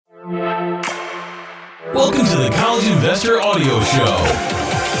Welcome to the College Investor Audio Show,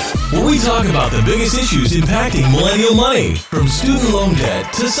 where we talk about the biggest issues impacting millennial money, from student loan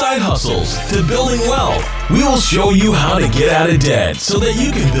debt to side hustles to building wealth. We will show you how to get out of debt so that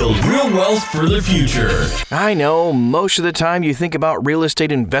you can build real wealth for the future. I know, most of the time you think about real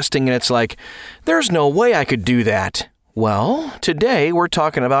estate investing and it's like, there's no way I could do that. Well, today we're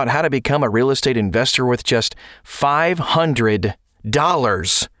talking about how to become a real estate investor with just $500.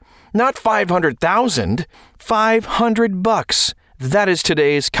 Not $500,000, $500. That is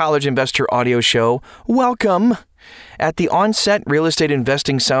today's College Investor Audio Show. Welcome. At the onset, real estate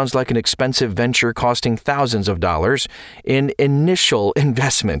investing sounds like an expensive venture costing thousands of dollars in initial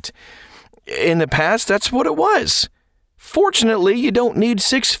investment. In the past, that's what it was. Fortunately, you don't need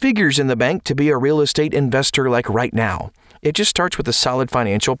six figures in the bank to be a real estate investor like right now. It just starts with a solid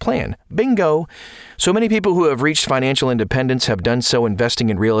financial plan. Bingo! So many people who have reached financial independence have done so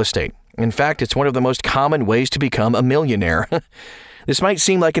investing in real estate. In fact, it's one of the most common ways to become a millionaire. This might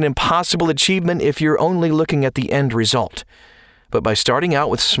seem like an impossible achievement if you're only looking at the end result. But by starting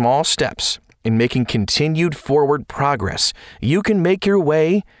out with small steps and making continued forward progress, you can make your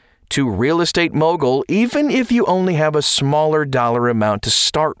way to real estate mogul even if you only have a smaller dollar amount to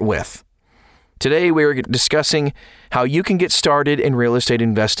start with. Today, we are discussing how you can get started in real estate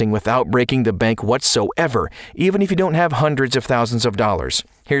investing without breaking the bank whatsoever, even if you don't have hundreds of thousands of dollars.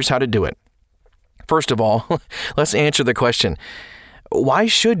 Here's how to do it. First of all, let's answer the question, why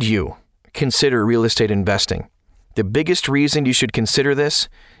should you consider real estate investing? The biggest reason you should consider this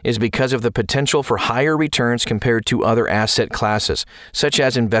is because of the potential for higher returns compared to other asset classes, such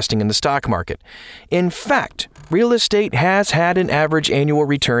as investing in the stock market. In fact, real estate has had an average annual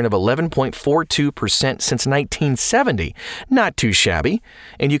return of 11.42% since 1970. Not too shabby.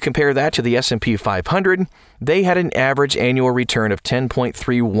 And you compare that to the S&P 500, they had an average annual return of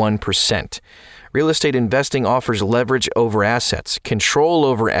 10.31%. Real estate investing offers leverage over assets, control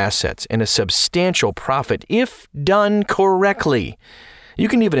over assets, and a substantial profit if done correctly. You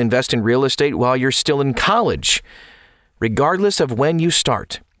can even invest in real estate while you're still in college. Regardless of when you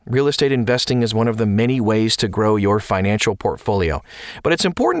start, real estate investing is one of the many ways to grow your financial portfolio. But it's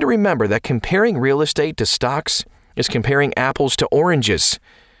important to remember that comparing real estate to stocks is comparing apples to oranges.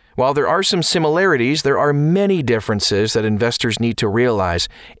 While there are some similarities, there are many differences that investors need to realize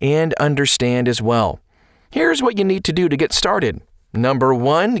and understand as well. Here's what you need to do to get started. Number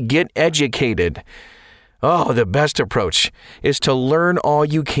one, get educated. The best approach is to learn all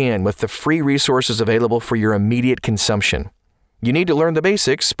you can with the free resources available for your immediate consumption. You need to learn the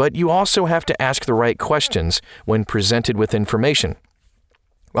basics, but you also have to ask the right questions when presented with information.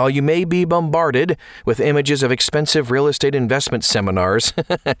 While you may be bombarded with images of expensive real estate investment seminars,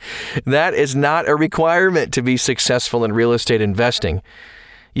 that is not a requirement to be successful in real estate investing.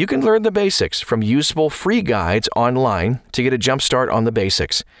 You can learn the basics from useful free guides online to get a jump start on the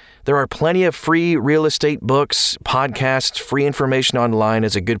basics. There are plenty of free real estate books, podcasts, free information online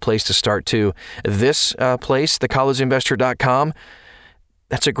is a good place to start too. This place, thecollegeinvestor.com,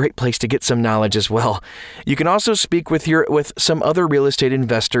 that's a great place to get some knowledge as well. You can also speak with some other real estate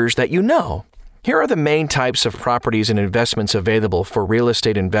investors that you know. Here are the main types of properties and investments available for real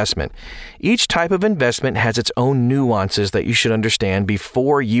estate investment. Each type of investment has its own nuances that you should understand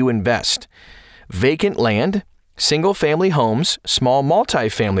before you invest. Vacant land, single-family homes, small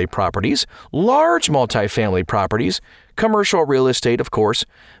multifamily properties, large multifamily properties, commercial real estate, of course,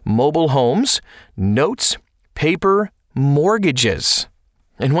 mobile homes, notes, paper, mortgages.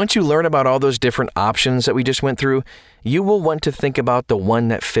 And once you learn about all those different options that we just went through, you will want to think about the one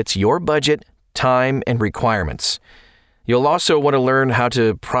that fits your budget, time, and requirements. You'll also want to learn how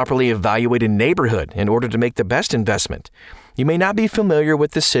to properly evaluate a neighborhood in order to make the best investment. You may not be familiar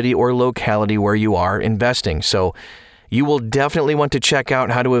with the city or locality where you are investing, so you will definitely want to check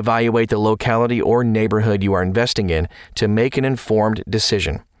out how to evaluate the locality or neighborhood you are investing in to make an informed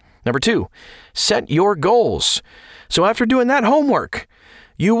decision. Number two, set your goals. So after doing that homework,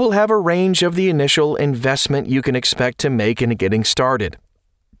 you will have a range of the initial investment you can expect to make in getting started.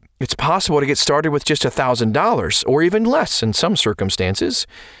 It's possible to get started with just $1,000 or even less in some circumstances,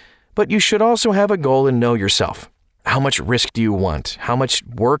 but you should also have a goal and know yourself. How much risk do you want? How much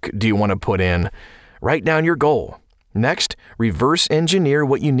work do you want to put in? Write down your goal. Next, reverse engineer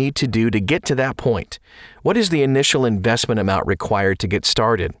what you need to do to get to that point. What is the initial investment amount required to get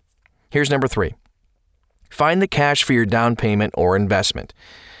started? Here's number three. Find the cash for your down payment or investment.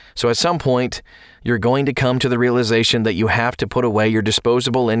 So at some point, you're going to come to the realization that you have to put away your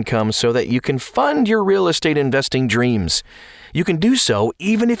disposable income so that you can fund your real estate investing dreams. You can do so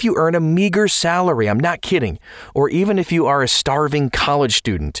even if you earn a meager salary, I'm not kidding, or even if you are a starving college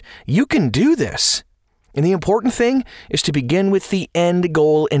student. You can do this. And the important thing is to begin with the end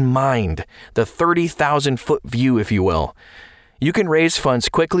goal in mind, the 30,000-foot view, if you will. You can raise funds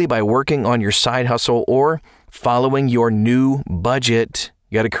quickly by working on your side hustle or following your new budget.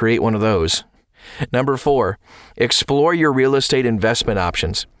 You got to create one of those. Number 4, explore your real estate investment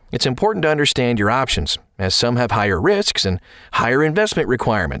options. It's important to understand your options, as some have higher risks and higher investment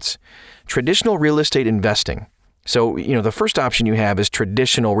requirements. Traditional real estate investing. So, the first option you have is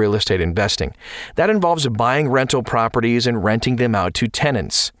traditional real estate investing. That involves buying rental properties and renting them out to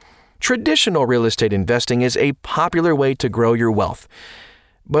tenants. Traditional real estate investing is a popular way to grow your wealth,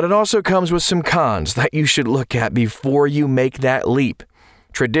 but it also comes with some cons that you should look at before you make that leap.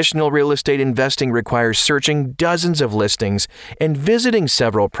 Traditional real estate investing requires searching dozens of listings and visiting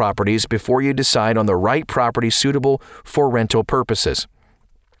several properties before you decide on the right property suitable for rental purposes.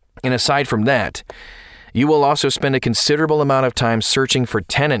 And aside from that, you will also spend a considerable amount of time searching for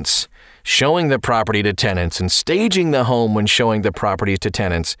tenants, showing the property to tenants, and staging the home when showing the property to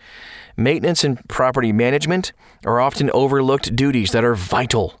tenants. Maintenance and property management are often overlooked duties that are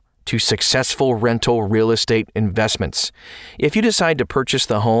vital to successful rental real estate investments. If you decide to purchase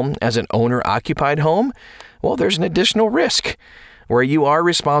the home as an owner-occupied home, well, there's an additional risk where you are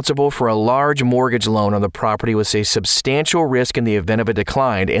responsible for a large mortgage loan on the property with a substantial risk in the event of a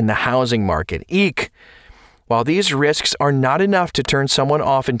decline in the housing market. Eek! While these risks are not enough to turn someone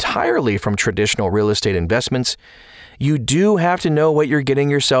off entirely from traditional real estate investments, you do have to know what you're getting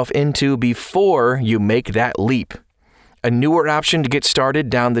yourself into before you make that leap. A newer option to get started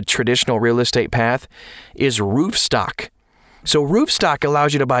down the traditional real estate path is Roofstock. So Roofstock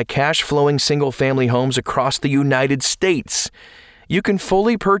allows you to buy cash-flowing single-family homes across the United States. You can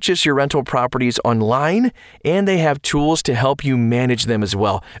fully purchase your rental properties online, and they have tools to help you manage them as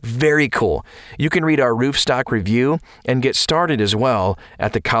well. Very cool. You can read our Roofstock review and get started as well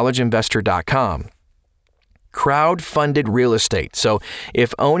at thecollegeinvestor.com. Crowd-funded real estate. So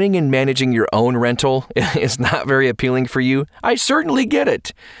if owning and managing your own rental is not very appealing for you, I certainly get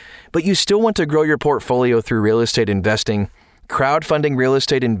it. But you still want to grow your portfolio through real estate investing, crowdfunding real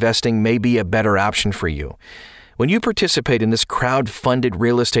estate investing may be a better option for you. When you participate in this crowd-funded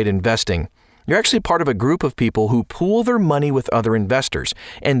real estate investing, you're actually part of a group of people who pool their money with other investors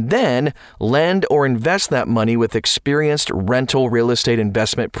and then lend or invest that money with experienced rental real estate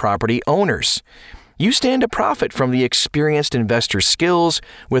investment property owners. You stand to profit from the experienced investor's skills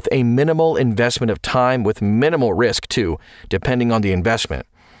with a minimal investment of time with minimal risk too, depending on the investment.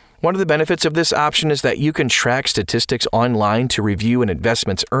 One of the benefits of this option is that you can track statistics online to review an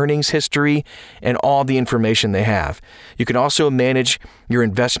investment's earnings history and all the information they have. You can also manage your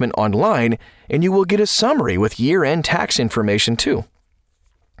investment online, and you will get a summary with year-end tax information too.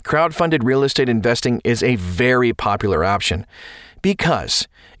 Crowdfunded real estate investing is a very popular option because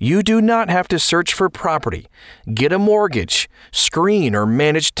you do not have to search for property, get a mortgage, screen or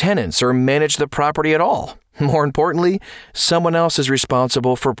manage tenants, or manage the property at all. More importantly, someone else is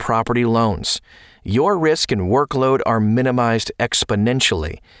responsible for property loans. Your risk and workload are minimized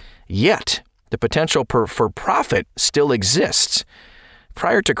exponentially. Yet, the potential for profit still exists.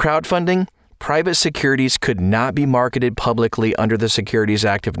 Prior to crowdfunding, private securities could not be marketed publicly under the Securities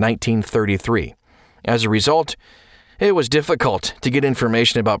Act of 1933. As a result, it was difficult to get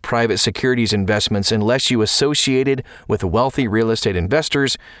information about private securities investments unless you associated with wealthy real estate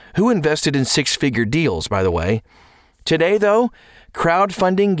investors who invested in six-figure deals, by the way. Today, though,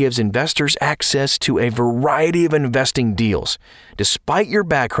 crowdfunding gives investors access to a variety of investing deals, despite your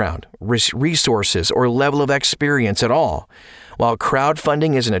background, resources, or level of experience at all. While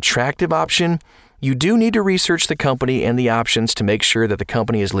crowdfunding is an attractive option, you do need to research the company and the options to make sure that the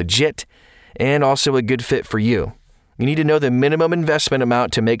company is legit and also a good fit for you. You need to know the minimum investment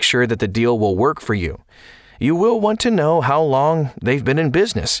amount to make sure that the deal will work for you. You will want to know how long they've been in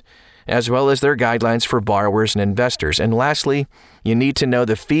business, as well as their guidelines for borrowers and investors. And lastly, you need to know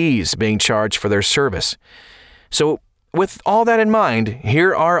the fees being charged for their service. So with all that in mind,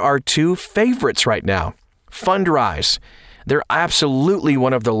 here are our two favorites right now. Fundrise. They're absolutely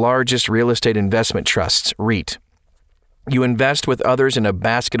one of the largest real estate investment trusts, REIT. You invest with others in a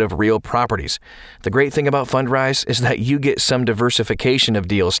basket of real properties. The great thing about Fundrise is that you get some diversification of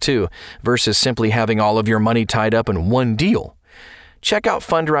deals too, versus simply having all of your money tied up in one deal. Check out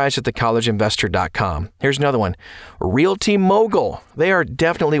Fundrise at thecollegeinvestor.com. Here's another one. Realty Mogul. They are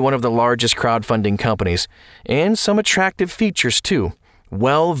definitely one of the largest crowdfunding companies, and some attractive features too.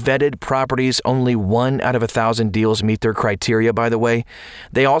 Well-vetted properties, only 1 out of 1,000 deals meet their criteria, by the way.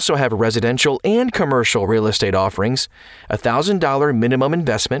 They also have residential and commercial real estate offerings, $1,000 minimum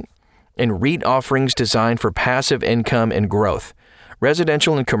investment, and REIT offerings designed for passive income and growth.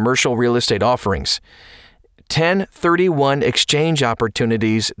 residential and commercial real estate offerings. 1031 exchange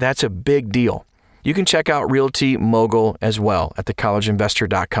opportunities, that's a big deal. You can check out Realty Mogul as well at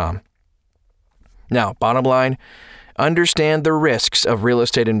thecollegeinvestor.com. Now, bottom line, understand the risks of real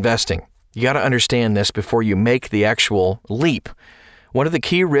estate investing. You got to understand this before you make the actual leap. One of the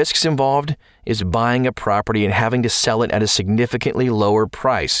key risks involved is buying a property and having to sell it at a significantly lower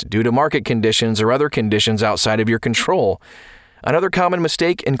price due to market conditions or other conditions outside of your control. Another common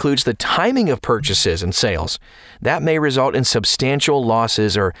mistake includes the timing of purchases and sales. That may result in substantial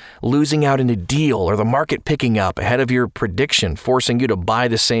losses or losing out in a deal or the market picking up ahead of your prediction, forcing you to buy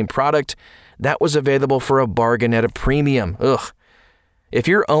the same product that was available for a bargain at a premium. If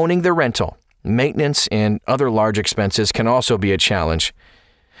you're owning the rental, maintenance and other large expenses can also be a challenge.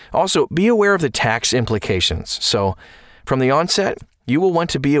 Also, be aware of the tax implications. So, from the onset, you will want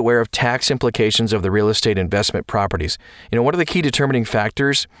to be aware of tax implications of the real estate investment properties. One of the key determining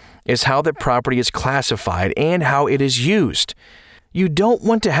factors is how the property is classified and how it is used. You don't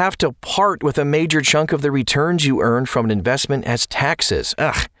want to have to part with a major chunk of the returns you earn from an investment as taxes.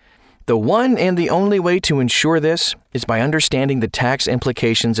 The one and the only way to ensure this is by understanding the tax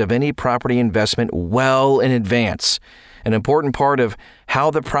implications of any property investment well in advance. An important part of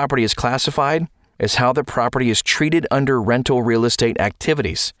how the property is classified is how the property is treated under rental real estate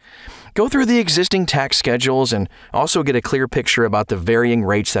activities. Go through the existing tax schedules and also get a clear picture about the varying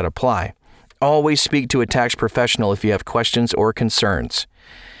rates that apply. Always speak to a tax professional if you have questions or concerns.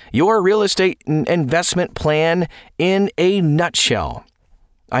 Your real estate investment plan in a nutshell.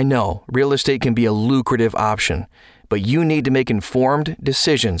 I know real estate can be a lucrative option, but you need to make informed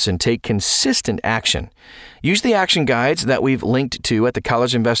decisions and take consistent action. Use the action guides that we've linked to at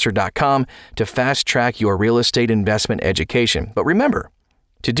thecollegeinvestor.com to fast-track your real estate investment education. But remember,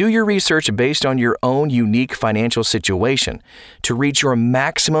 to do your research based on your own unique financial situation to reach your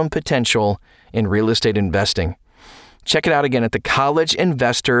maximum potential in real estate investing. Check it out again at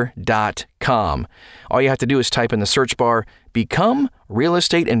thecollegeinvestor.com. All you have to do is type in the search bar, Become Real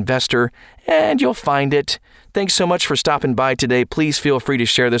Estate Investor, and you'll find it. Thanks so much for stopping by today. Please feel free to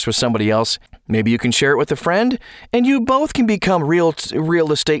share this with somebody else. Maybe you can share it with a friend, and you both can become real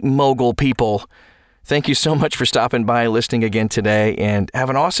estate mogul people. Thank you so much for stopping by, listening again today, and have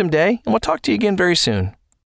an awesome day, and we'll talk to you again very soon.